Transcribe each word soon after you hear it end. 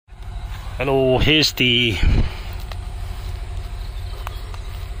Hello, here's the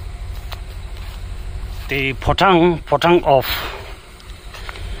Potang of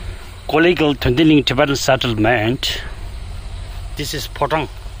Kollegal Tibetan settlement. This is Potang.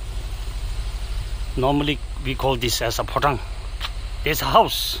 Normally we call this as a Potang. There's a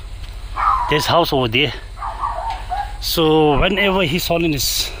house. There's a house over there. So whenever His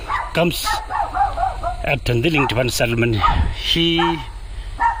Holiness comes at Kollegal Tibetan settlement, he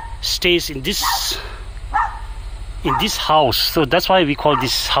stays in this house. So that's why we call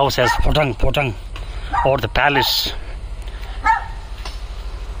this house as Potang, or the palace.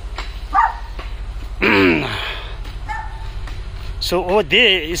 So over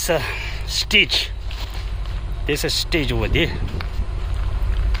there is a stage. There's a stage over there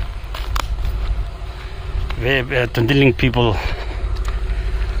where Kollegal people,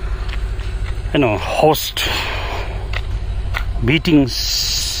 host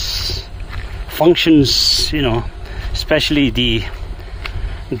meetings, functions, especially the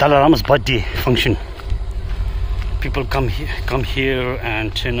Dalai Lama's birthday function. People come here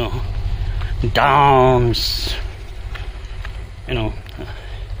and dance,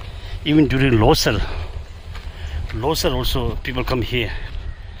 even during Losal also people come here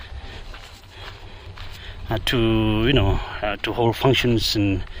to hold functions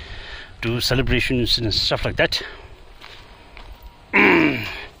and do celebrations and stuff like that.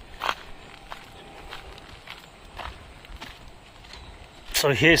 So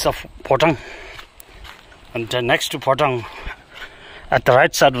here's a Potang, and next to Potang, at the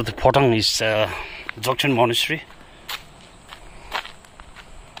right side of the Potang, is Dzogchen Monastery.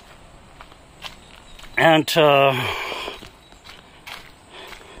 And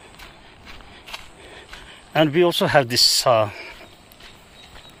we also have this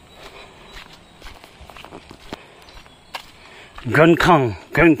Gongkang.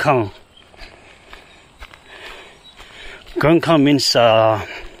 Gongkang means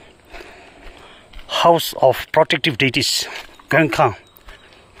house of protective deities. Gongkang,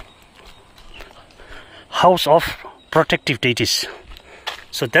 house of protective deities.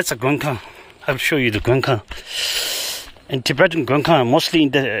 So that's a Gongkang. I'll show you the Gongkang. In Tibetan, Gongkang mostly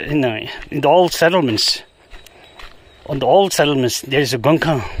in the old settlements. On the old settlements, there is a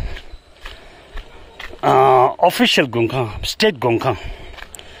Gongkang, official Gongkang, state Gongkang,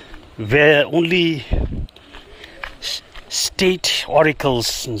 where only state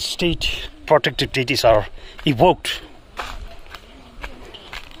oracles and state protective deities are evoked.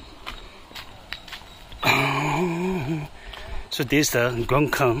 So there's the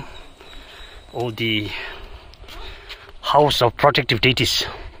Gongkang, or the house of protective deities.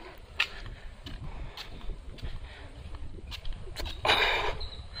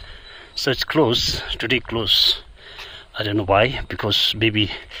 So it's closed today. Closed. I don't know why. Because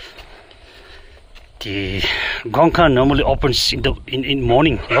maybe the Gongkang normally opens in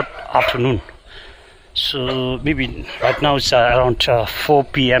morning, not afternoon. So maybe right now it's around 4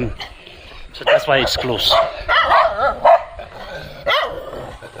 p.m. So that's why it's closed.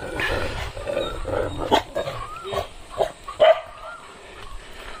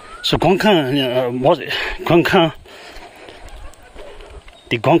 So Gongkang,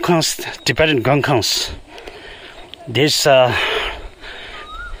 the Gongkangs, Tibetan Gongkangs, there's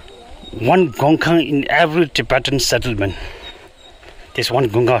one Gongkang in every Tibetan settlement. There's one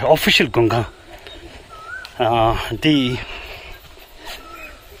Gongkang, official Gongkang.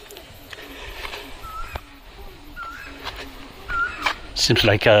 Seems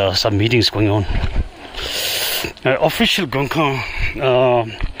like some meetings going on. Official Gongkang,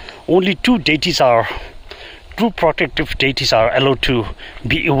 only two protective deities are allowed to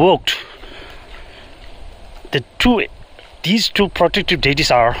be evoked. These two protective deities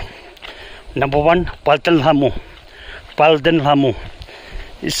are, number one, Palden Lamu.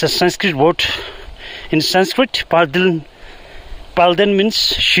 It's a Sanskrit word. In Sanskrit, Palden means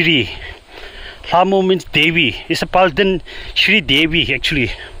Shri. Lamu means Devi. It's a Palden Shri Devi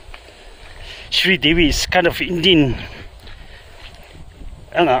actually. Shri Devi is kind of Indian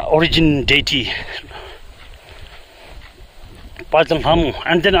origin deity. Palden Lamu.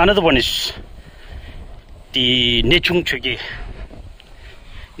 And then another one is the Nechung Choge.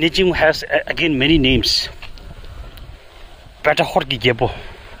 Nechung has again many names. Betahor Gebo,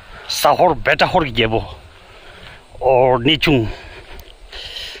 Sahor Betahor Gebo, or Nechung.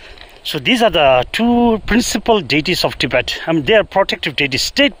 So these are the two principal deities of Tibet. They are protective deities,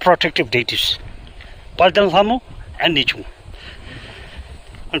 state protective deities. Palden Lamu and Nechung.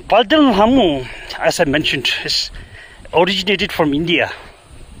 And Palden Lamu, as I mentioned, is originated from India.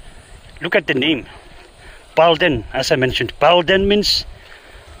 Look at the name. Palden, as I mentioned. Palden means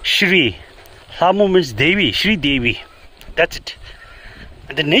Shri. Lamu means Devi, Sri Devi. That's it.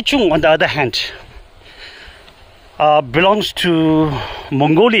 And the Nechung, on the other hand, belongs to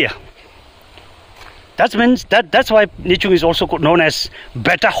Mongolia. That means that's why Nechung is also known as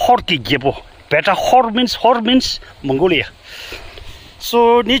Beta Horki Gebo. Beta Hor means Mongolia.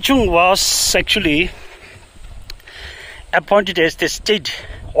 So Nechung was actually appointed as the state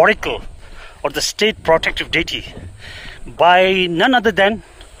oracle or the state protective deity by none other than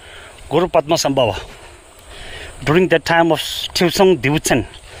Guru Padmasambhava during that time of Tewsung Devtsen,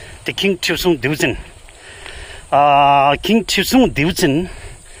 the King Tewsung Devtsen. King Tewsung Devtsen,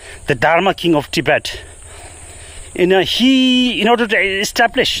 the Dharma king of Tibet, in order to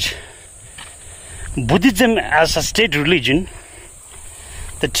establish Buddhism as a state religion,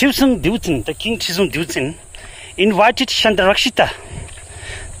 the Tewsung Devtsen, the King Tewsung Devtsen, invited Chandarakshita,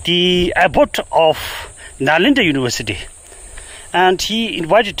 the abbot of Nalanda University, and he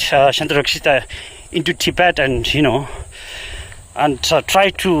invited Chandarakshita into Tibet and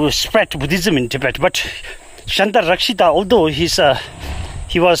tried to spread Buddhism in Tibet. But Chandarakshita, although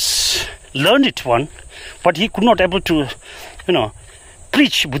he was learned one, but he could not able to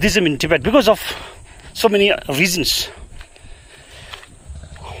preach Buddhism in Tibet because of so many reasons.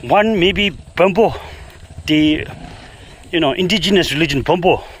 One maybe Bambo, the indigenous religion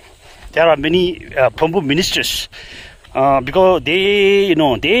Bambo. There are many Bambo ministers because they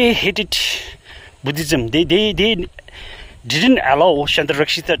hated Buddhism. They didn't allow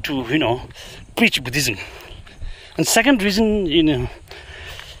Chandarakshita to preach Buddhism. And second reason,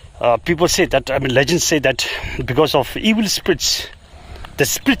 people say that, legends say that because of evil spirits, the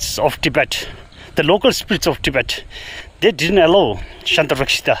spirits of Tibet, the local spirits of Tibet, they didn't allow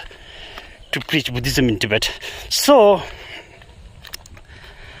Chandarakshita to preach Buddhism in Tibet. So,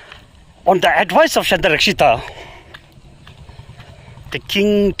 on the advice of Chandarakshita, the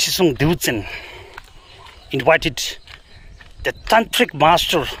King Tewsung Devtsen invited the Tantric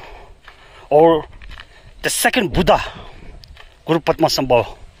master, or the second Buddha, Guru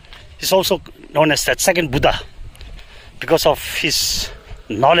Padmasambhava. He's also known as that second Buddha because of his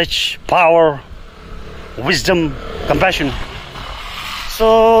knowledge, power, wisdom, compassion.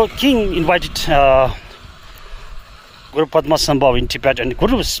 So king invited Guru Padmasambhava in Tibet, and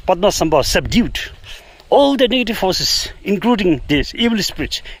Guru Padmasambhava subdued all the negative forces, including these evil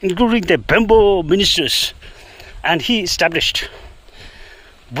spirits, including the Bambo ministers, and he established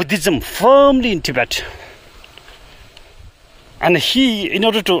Buddhism firmly in Tibet. And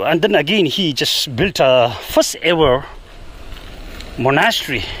then again he just built a first ever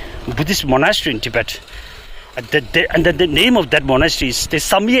monastery, Buddhist monastery in Tibet. And the name of that monastery is the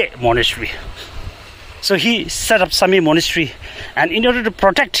Samye Monastery. So he set up Samye Monastery, and in order to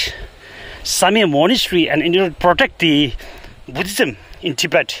protect Samye Monastery and in order to protect the Buddhism in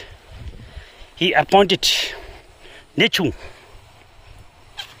Tibet, he appointed Nechung,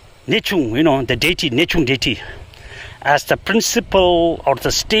 the deity, Nechung deity, as the principal or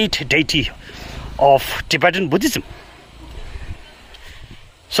the state deity of Tibetan Buddhism.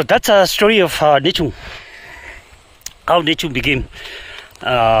 So that's a story of Nechung, how Nechung became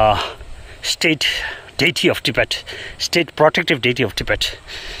state deity of Tibet, state protective deity of Tibet.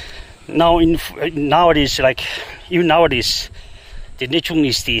 Now, nowadays, the Nechung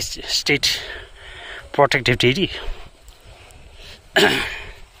is the state protective deity.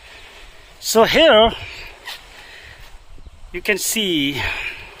 So here you can see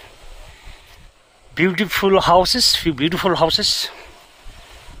few beautiful houses,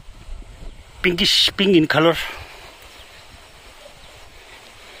 pink in color.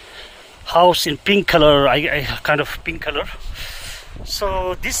 House in pink color, I kind of pink color.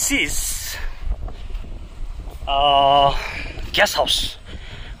 So this is guest house,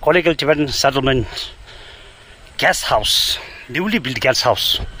 Kollegal Tibetan Settlement guest house, newly built guest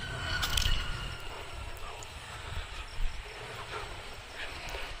house.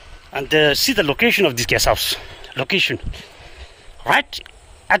 And see the location of this guest house. Location right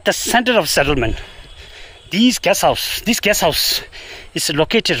at the center of settlement. This guest house is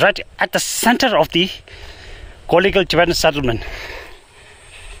located right at the center of the Kollegal Tibetan settlement.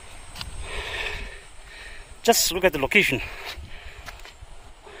 Just look at the location.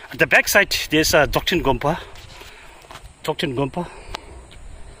 At the back side, there's a Dokten Gompa,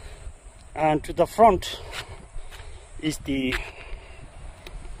 and to the front is the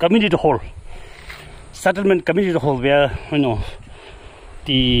community hall, settlement community hall, where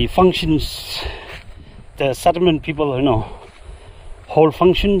the functions, the settlement people hold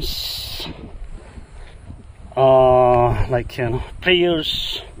functions like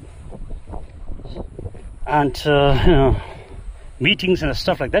prayers and meetings and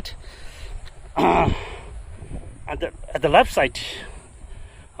stuff like that. At the left side,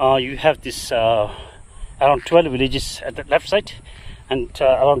 you have this around 12 villages at the left side, and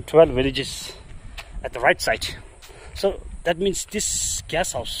around 12 villages at the right side. So that means this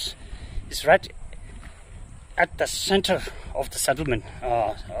gas house is right at the center of the settlement,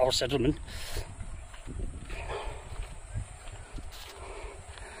 our settlement.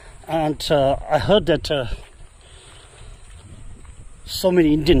 And I heard that so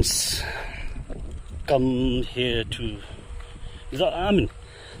many Indians come here to, I mean,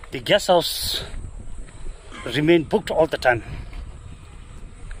 the guest house remain booked all the time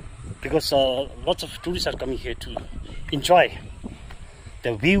because lots of tourists are coming here to enjoy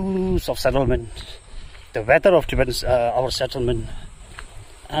the views of settlement, the weather of Tibetan, our settlement,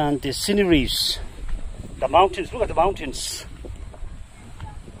 and the sceneries, the mountains. Look at the mountains.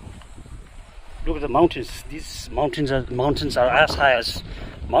 Look at the mountains. These mountains are as high as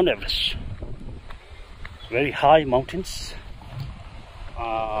Mount Everest. Very high mountains,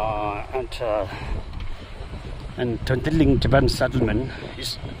 and Kollegal Tibetan settlement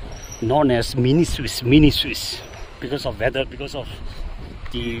is known as mini Swiss, because of weather, because of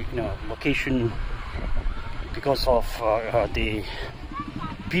the location, because of the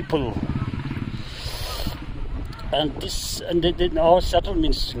people. And our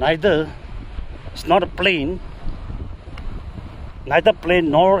settlement is it's not a plain, neither plain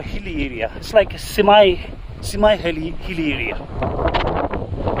nor hilly area. It's like a semi-hilly area.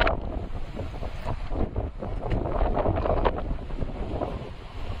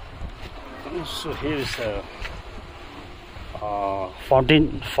 So here is a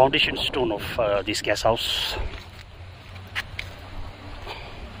foundation stone of this guest house.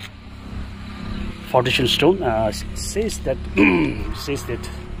 Foundation stone says that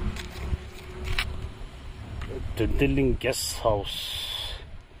the Dilling guest house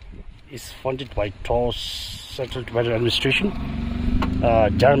is funded by TOS Central Tibetan Administration,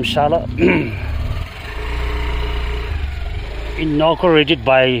 Dharamshala, inaugurated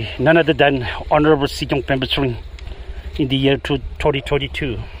by none other than Honorable Sikyong Pembetsring in the year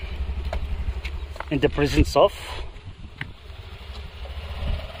 2022, in the presence of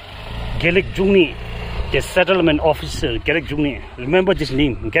Gelek Jungni, the settlement officer. Gelek Jungni, remember this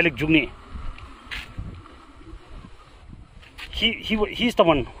name, Gelek Jungni. He's the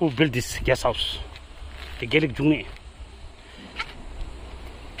one who built this guest house, the Gelek Jungni.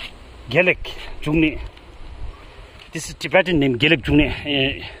 Gelek Jungni. This is Tibetan name, Gelek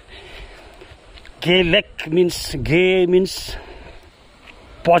Jungni. Gelek means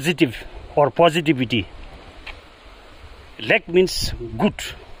positive or positivity. Lek means good.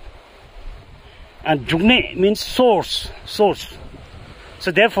 And Jungni means source. So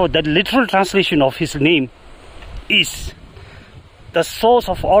therefore, the literal translation of his name is the source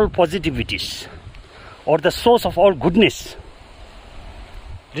of all positivities, or the source of all goodness.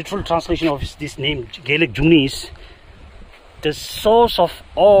 Literal translation of this name, Gelek Jungni, is the source of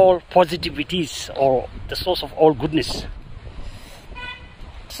all positivities, or the source of all goodness.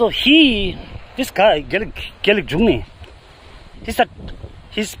 So this guy, Gelek Jungni,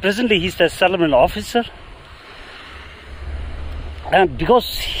 he's the settlement officer, and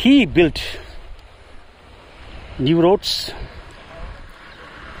because he built new roads,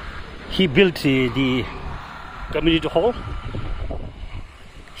 he built the community hall,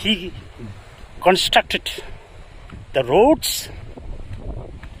 he constructed the roads,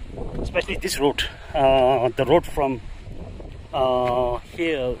 especially this road, the road from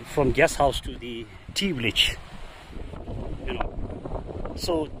here, from guest house to the tea village.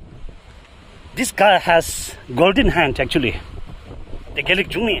 So this guy has golden hand. Actually, the Gelek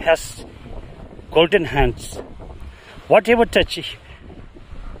Jungni has golden hands. Whatever touch,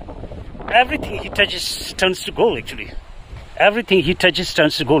 everything he touches turns to gold. Actually, everything he touches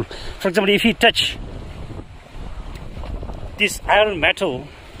turns to gold. For example, if he touch this iron metal,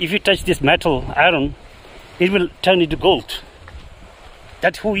 if you touch this metal iron, it will turn into gold.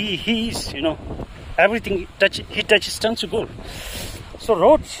 That's who he is. Everything he touches turns to gold. So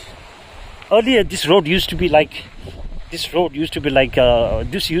earlier this road used to be very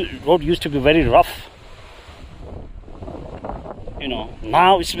rough.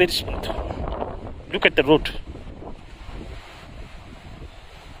 Now it's very smooth. Look at the road.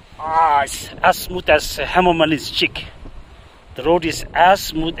 It's as smooth as Hema Malin's cheek. The road is as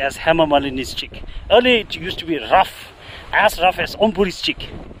smooth as Hema Malin's cheek. Earlier it used to be rough as Ompuri's cheek.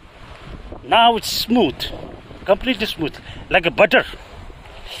 Now it's smooth, completely smooth, like a butter.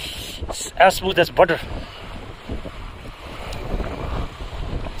 It's as smooth as butter.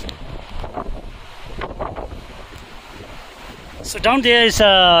 So down there is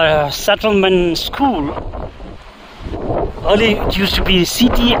a settlement school. Earlier it used to be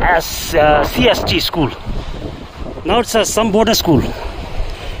CST school. Now it's a some border school.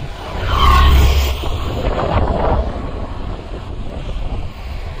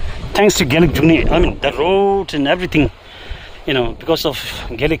 Thanks to Gaelic Juni, I mean the road and everything, you know, because of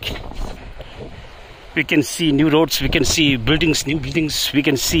Gaelic, we can see new roads, we can see buildings, new buildings, we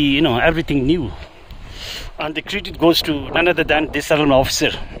can see, you know, everything new. And the credit goes to none other than this settlement officer.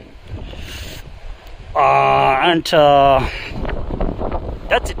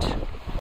 That's it.